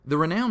The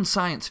renowned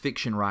science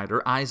fiction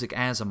writer Isaac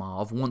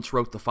Asimov once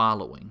wrote the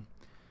following.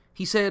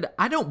 He said,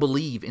 "I don't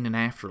believe in an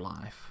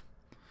afterlife,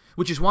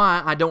 which is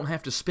why I don't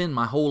have to spend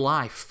my whole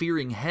life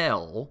fearing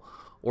hell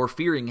or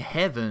fearing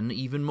heaven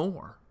even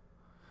more.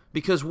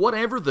 Because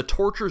whatever the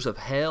tortures of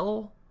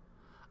hell,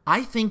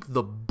 I think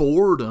the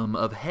boredom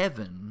of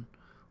heaven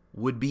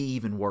would be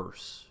even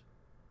worse."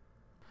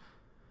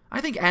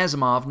 I think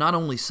Asimov not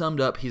only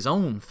summed up his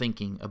own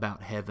thinking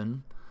about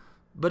heaven,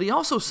 but he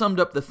also summed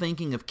up the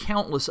thinking of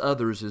countless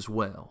others as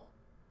well.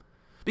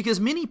 Because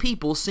many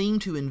people seem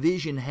to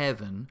envision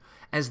heaven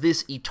as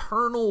this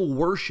eternal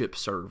worship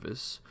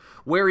service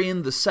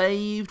wherein the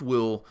saved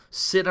will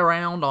sit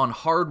around on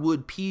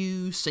hardwood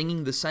pews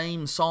singing the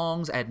same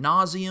songs ad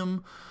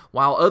nauseum,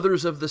 while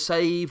others of the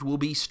saved will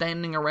be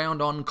standing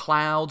around on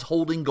clouds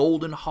holding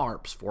golden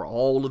harps for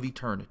all of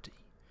eternity.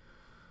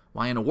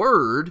 Why, in a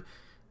word,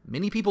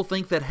 many people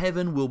think that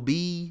heaven will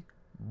be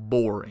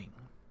boring.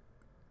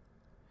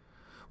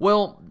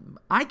 Well,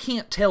 I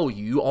can't tell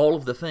you all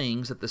of the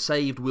things that the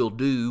saved will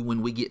do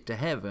when we get to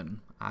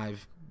heaven.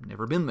 I've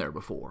never been there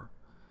before.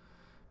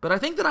 But I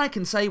think that I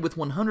can say with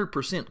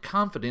 100%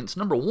 confidence,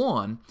 number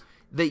one,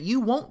 that you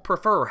won't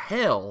prefer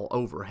hell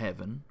over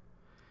heaven.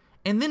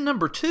 And then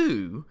number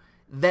two,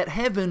 that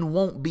heaven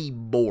won't be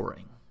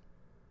boring.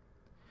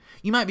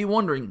 You might be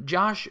wondering,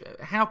 Josh,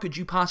 how could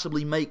you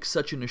possibly make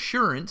such an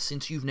assurance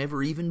since you've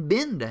never even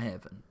been to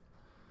heaven?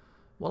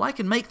 Well, I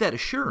can make that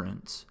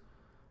assurance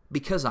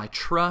because I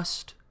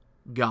trust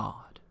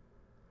God.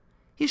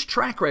 His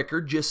track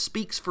record just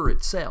speaks for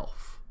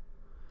itself.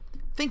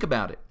 Think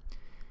about it.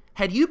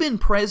 Had you been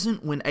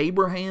present when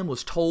Abraham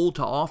was told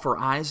to offer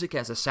Isaac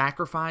as a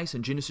sacrifice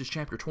in Genesis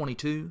chapter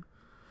 22,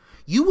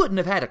 you wouldn't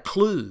have had a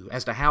clue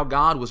as to how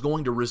God was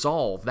going to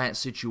resolve that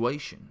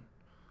situation.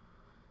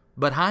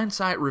 But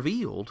hindsight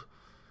revealed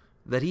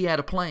that he had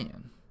a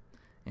plan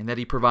and that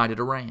he provided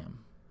a ram.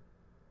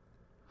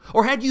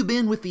 Or had you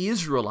been with the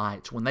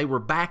Israelites when they were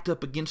backed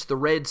up against the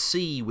Red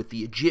Sea with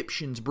the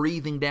Egyptians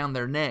breathing down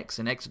their necks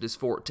in Exodus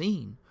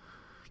 14,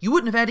 you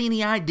wouldn't have had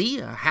any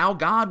idea how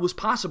God was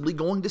possibly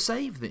going to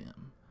save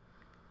them.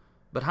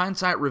 But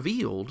hindsight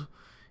revealed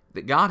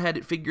that God had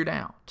it figured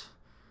out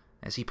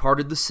as he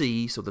parted the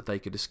sea so that they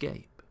could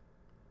escape.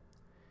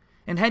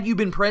 And had you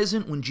been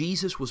present when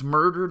Jesus was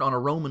murdered on a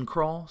Roman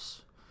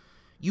cross,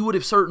 you would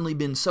have certainly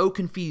been so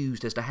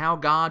confused as to how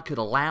God could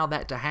allow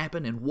that to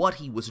happen and what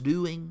he was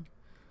doing.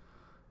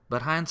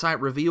 But hindsight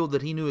revealed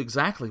that he knew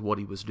exactly what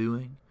he was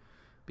doing,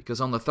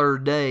 because on the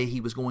third day he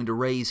was going to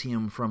raise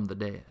him from the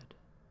dead.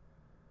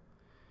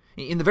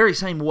 In the very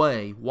same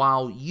way,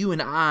 while you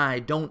and I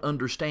don't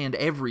understand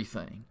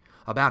everything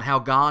about how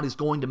God is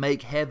going to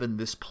make heaven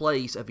this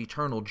place of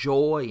eternal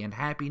joy and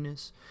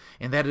happiness,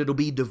 and that it'll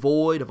be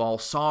devoid of all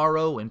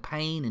sorrow and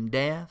pain and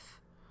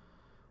death,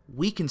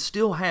 we can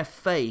still have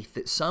faith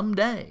that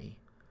someday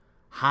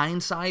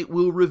hindsight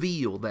will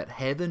reveal that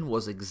heaven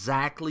was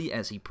exactly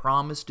as he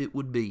promised it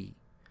would be.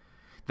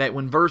 That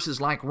when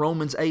verses like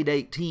Romans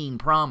 8:18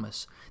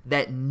 promise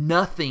that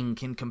nothing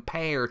can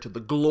compare to the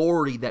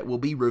glory that will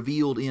be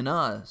revealed in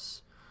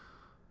us,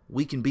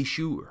 we can be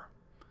sure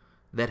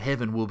that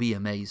heaven will be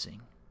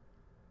amazing.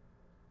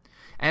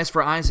 As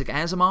for Isaac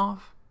Asimov,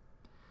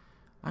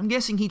 I'm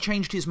guessing he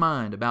changed his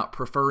mind about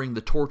preferring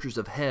the tortures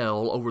of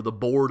hell over the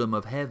boredom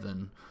of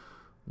heaven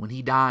when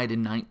he died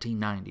in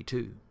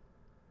 1992.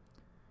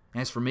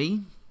 As for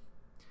me,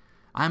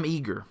 I'm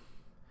eager,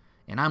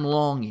 and I'm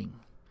longing,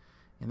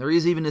 and there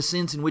is even a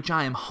sense in which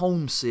I am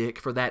homesick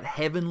for that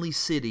heavenly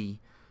city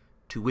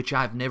to which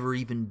I've never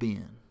even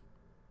been.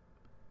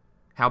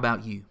 How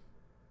about you?